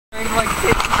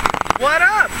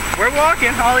we're walking.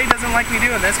 Holly doesn't like me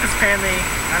doing this because apparently,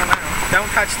 I don't know, don't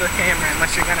touch the camera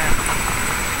unless you're gonna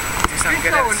do something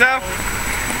good at it. So,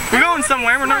 we're going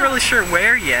somewhere. We're not really sure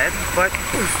where yet, but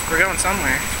we're going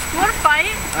somewhere. You want to fight?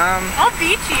 I'll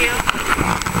beat you.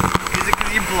 Is it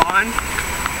because you're blonde?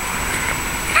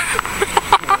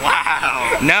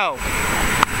 Wow. No.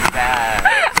 Bad.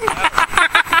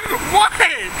 What?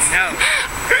 No.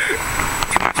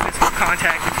 Too much physical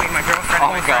contact between my girlfriend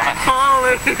and my friend.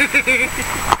 Oh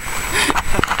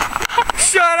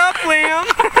Shut up, Liam.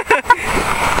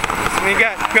 So we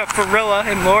got Farilla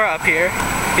and Laura up here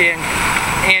being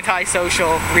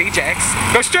antisocial rejects.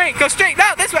 Go straight,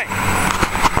 no, this way!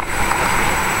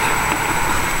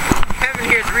 Kevin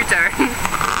here's a retard.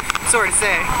 Sort of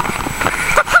say.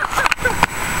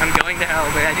 I'm going to hell,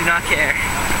 but I do not care.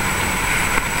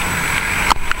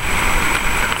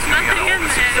 Nothing in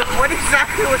there. So what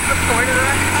exactly was the point of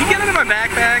that? Did you get into my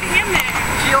backpack? In there.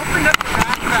 She opened up the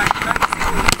backpack.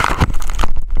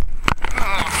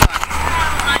 Oh, fuck.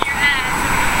 On your ass.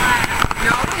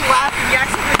 No, I wasn't laughing. You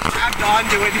actually grabbed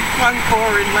onto it. You flung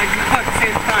forward like at the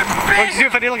same time. What would you do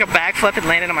if I did like a backflip and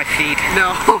landed on my feet?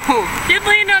 No. You'd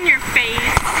land on your face.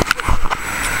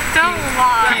 Don't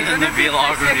lie. Then the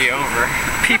vlog would be over.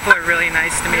 People are really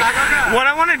nice to me. What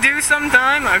I want to do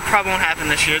sometime, it probably won't happen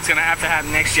this year. It's gonna have to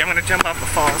happen next year. I'm gonna jump off the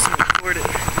falls and record it.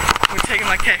 We're taking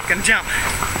my cake, gonna jump.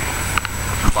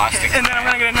 Plastic. And then I'm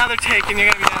gonna get another take, and you're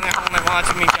gonna be down there holding it,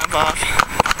 watching me jump off.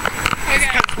 Okay.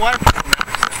 Because it's waterproof.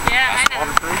 Yeah, I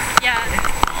know. Waterproof? Yeah.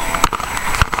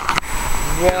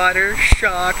 Water,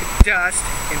 shock, dust,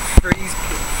 and freeze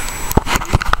proof.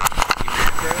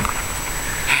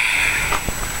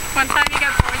 One time you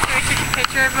got bored, so I took a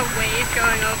picture of a wave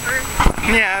going over.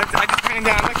 Yeah, I just ran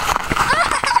down like.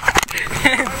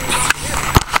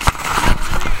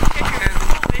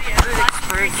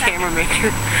 Expert camera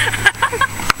maker.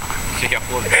 She got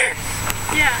blown.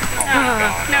 Yeah.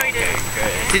 No, he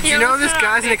didn't. Did you know this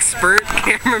guy's an expert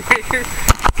camera maker?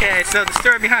 Okay, so the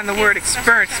story behind the word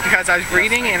expert is because I was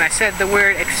reading and I said the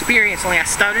word experience, only I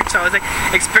stuttered, so I was like,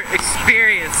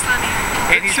 experience.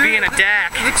 And he's being a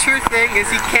dack. The true thing is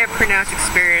he can't pronounce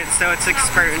experience, so it's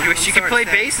expert. You wish you could play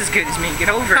bass as good as me. Get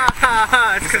over it.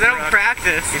 It's because I don't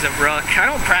practice. He's a rook. I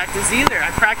don't practice either. I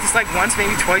practice like once,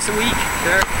 maybe twice a week.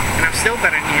 Sure. And I'm still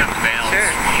better than you. Sure.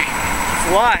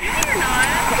 Why?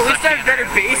 At least I have better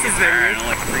basses than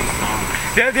you.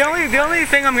 The only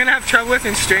thing I'm gonna have trouble with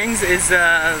in strings is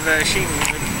the sheet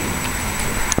music.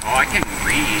 Oh, I can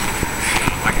read.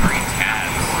 I can read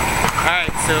tabs.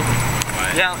 Alright, so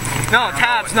What? yeah, no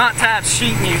tabs, not tabs,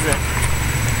 sheet music.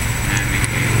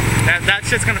 That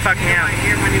shit's gonna fuck me out.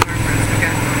 Okay.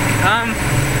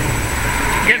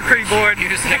 Getting pretty bored.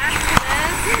 Music.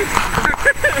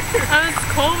 Oh, it's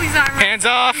Colby's arm. Hands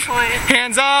off.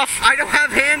 Hands off. I don't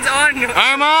have hands on.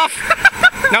 Arm off.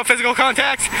 No physical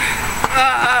contact.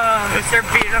 Start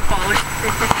beating up Polly.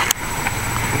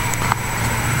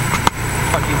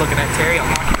 Fuck you looking at, Terry? I'll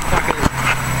knock you the fuck out.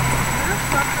 Where the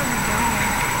fuck are we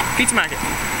going? Pizza market.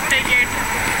 Figured.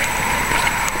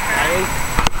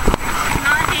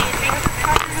 Not hate.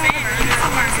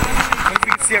 What if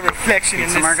we can see a reflection in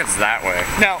Pizza this? market's that way.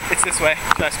 No, it's this way.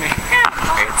 Trust me.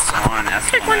 It's on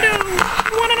Esplanade. There you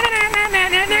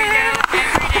go.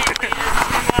 Every day we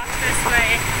just walk this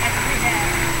way every day.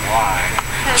 Why?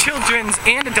 Children's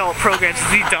and adult programs. Is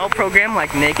the adult program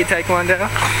like naked taekwondo?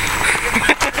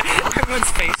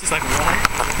 Everyone's face is like, what?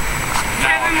 No,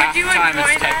 Kevin, half would you the time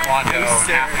enjoy it's that? taekwondo, No,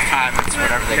 sir. half the time it's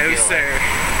whatever they No, feel sir.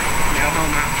 No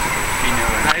homo. like. You know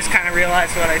what I just kind of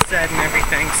realized what I said and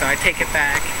everything, so I take it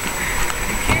back.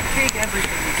 You can't take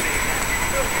everything you say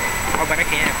back. Oh, but I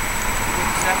can't.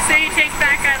 So you take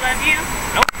back I love you?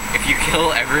 Nope. If you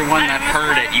kill everyone that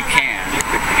heard it, you can. I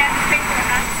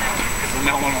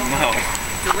No one will know.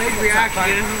 Delayed reaction.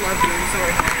 He doesn't love you. I'm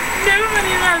sorry.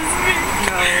 Nobody loves me.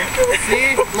 No.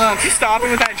 See? Look. You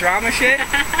stopping with that drama shit?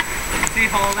 See,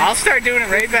 Holly? I'll start doing it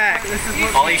right back. This is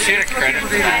what Holly should have credited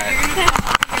that.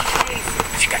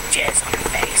 she got jizz on her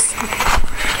face.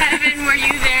 Kevin, were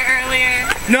you there earlier?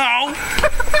 No!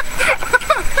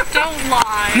 Don't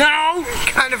lie. No!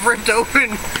 Kind of ripped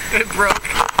open. It broke.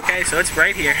 Okay, so it's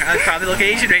right here. I probably look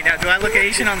Asian right now. Do I look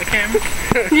Asian on the camera?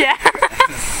 Yeah.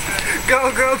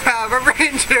 Go, Power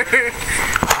Ranger!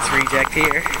 Let's reject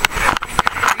here.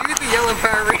 You're the yellow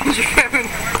Power Ranger, Kevin.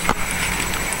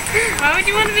 Why would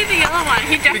you want to be the yellow one?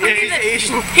 He'd definitely Because be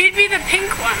he's Asian. He'd be the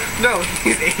pink one. No,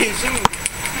 he's Asian.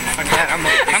 I'm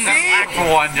the black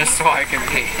one just so I can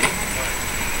be.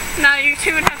 No, you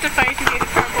two would have to fight to be the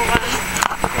purple one.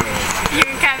 You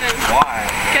and Kevin. Why?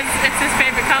 Because it's his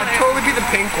favorite color. I'd totally be the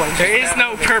pink one. There is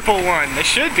no purple one. There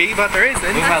should be, but there isn't.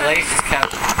 Move my laces,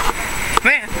 Kevin.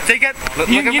 Man, they got Look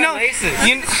at my laces.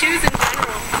 Shoes in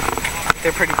general.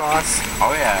 They're pretty boss.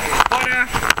 Oh yeah. But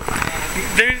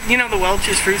they're the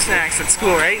Welch's fruit snacks at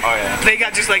school, right? Oh yeah. They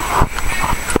got just like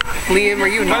Liam, were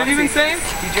you? What have you been saying?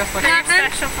 You just like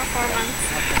special for 4 months.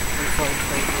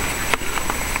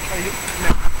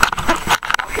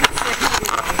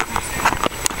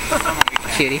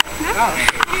 Cutie.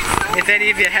 If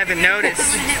any of you haven't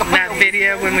noticed in that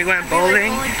video when we went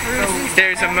bowling,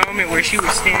 there's a moment where she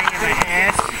was staring at my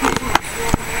ass.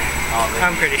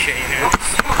 I'm pretty sure you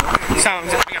noticed. So I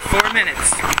got 4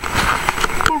 minutes.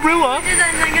 Gorilla. And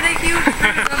then I got a huge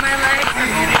bruise on my leg.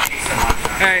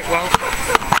 Alright, well,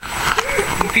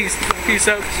 peace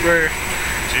out. We're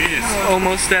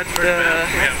almost at the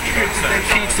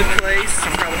pizza place.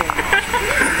 I'm probably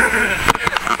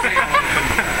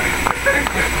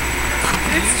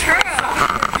It's true.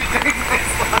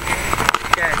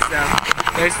 okay, so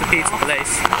there's the pizza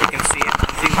place. You can see it.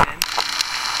 Zoom in.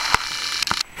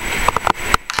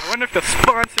 I wonder if they'll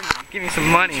sponsor me. Give me some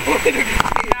money. Pizza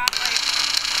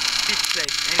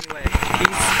place. Anyway,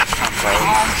 peace.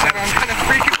 I'm kind of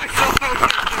freaking myself out.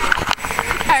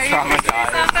 Are you freaking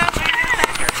yourself out?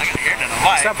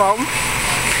 What's up, Alton?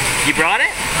 You brought it?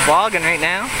 Vlogging right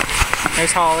now.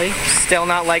 There's Holly. Still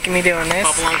not liking me doing this.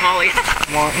 Bubble on Holly.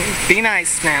 Well, be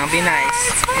nice now. Be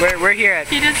nice. We're here at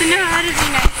He doesn't know how to be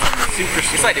nice to me.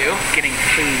 superstore. Yes, I do. Getting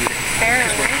food.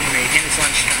 Apparently. And it's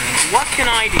lunchtime. What can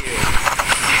I do?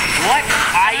 What?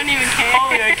 I don't even care.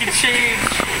 Oh, I can change.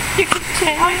 You can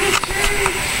change. I can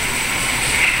change.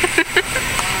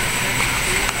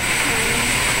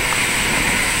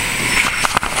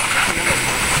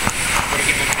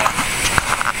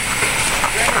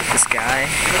 This guy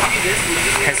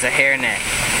has a hairnet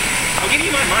I'll give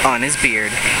you my money. on his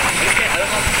beard.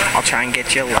 I'll try and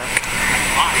get you a look.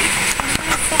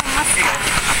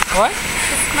 What?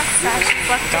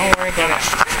 Don't worry about it.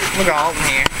 Look at Alton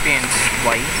here, being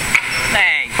white.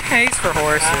 Hey. Pays for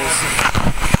horses.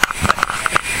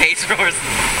 Pays for horses.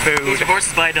 Food. Pays for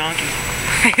horses by a donkey.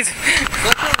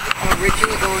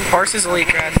 Horses will eat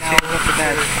grass too. Look at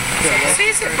that.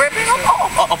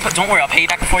 Don't worry, I'll pay you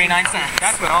back the 49 cents.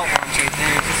 That's what Alton wants right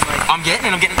there. It's just like, I'm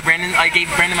getting Brandon. I gave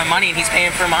Brandon my money and he's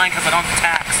paying for mine because I don't have the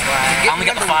tax. I only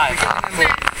got the 5. number 1.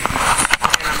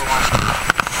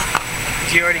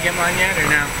 Did you already get mine yet or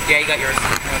no? Yeah, you got yours.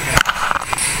 Okay.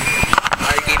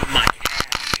 I gave him mine.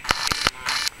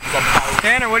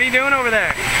 Tanner, what are you doing over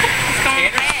there?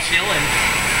 Tanner's chilling.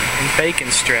 And bacon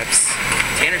strips.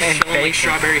 Tanner's And chilling like bacon.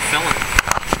 strawberry filling.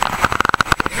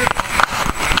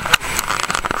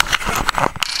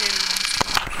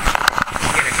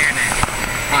 Get a hairnet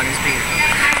on his beard.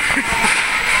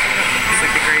 It's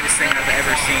like the greatest thing I've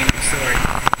ever seen in the story.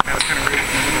 That was kind of rude.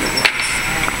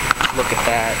 Look at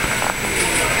that.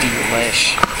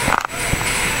 Delish.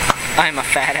 I'm a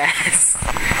fat ass.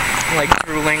 I'm like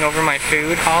drooling over my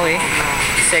food. Holly,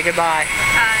 say goodbye.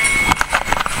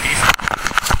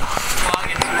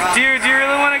 Do you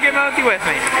really want to get mouthy with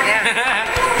me? Yeah.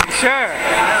 Sure.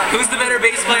 Who's the better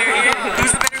bass player here?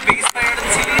 Who's the better bass player on the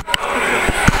team?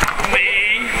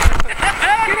 Me. Get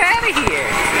out of here.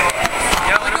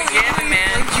 Yo, what are we jamming,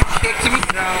 man? You kicked me.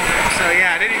 So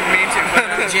yeah, I didn't even mean to.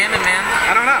 What are we jamming, man?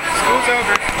 I don't know. School's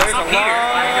over. There's a Peter.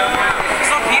 long... I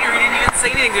saw Peter. He didn't even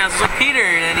say anything to us. I was like, Peter,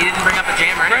 and he didn't bring up a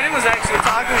jammer. Brennan was actually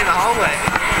talking to me in the hallway.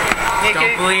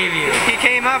 Don't believe you. He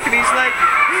came up and he's like,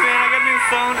 hey man, I got a new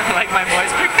phone. I like my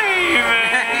voice, like, hey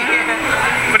man.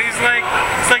 But he's like,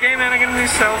 hey man, I got a new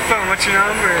cell phone. What's your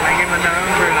number? And I gave him a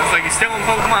number. And I was like, you still in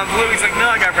Pokemon Blue? He's like,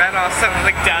 no, I got red also. I was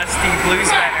like, Dusty,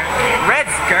 Blue's better.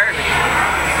 Red's garbage.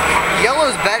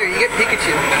 Yellow's better. You get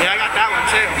Pikachu. Yeah, I got that one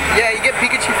too. Yeah, you get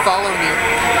Pikachu following you.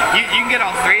 You can get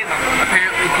all 3 of them.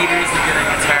 Apparently, Peter isn't good at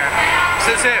guitar.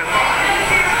 Says who?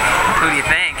 Who do you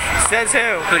think? Says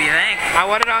who? Who do you think? I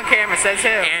want it on camera. Says who?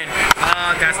 Aaron.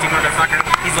 Oh, Dusty motherfucker.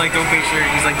 He's like, don't base your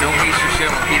shit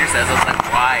on what Peter says. I was like,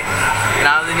 why?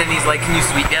 And then he's like, can you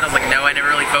sweep that? I was like, no, I never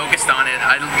really focused on it.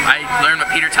 I learned what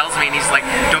Peter tells me, and he's like,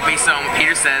 don't base it on what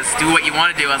Peter says. Do what you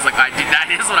want to do. I was like, that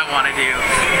is what I want to do.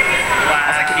 Wow. I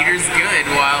was like, Peter's good.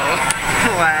 Wow.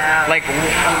 Wow. Like,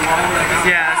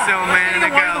 yeah, so a minute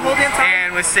ago,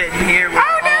 Ann was sitting here with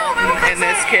Alton and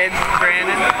this kid,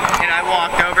 Brandon, and I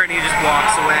walked over and he just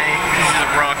walks away. He's just a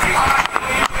rook.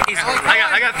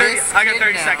 I got 30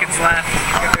 seconds left.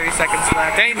 I got 30 seconds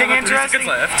left. Anything interesting?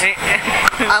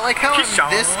 I like how I'm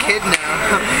this kid now.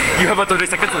 you have about 30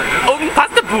 seconds left. Oh,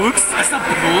 pass the books. Pass the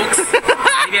books.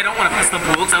 Maybe I don't want to pass the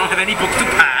books. I don't have any books to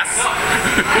pass.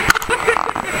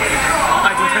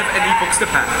 I don't have any books to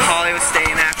pass. Holly was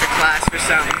staying after class for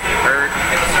something. I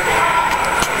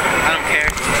don't care.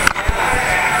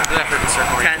 That hurt the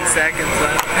circle right 10 seconds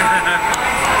left.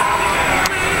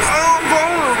 Oh,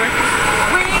 boom!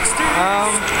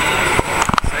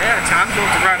 So yeah, time's going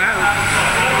to run out.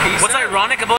 Peace What's out. ironic about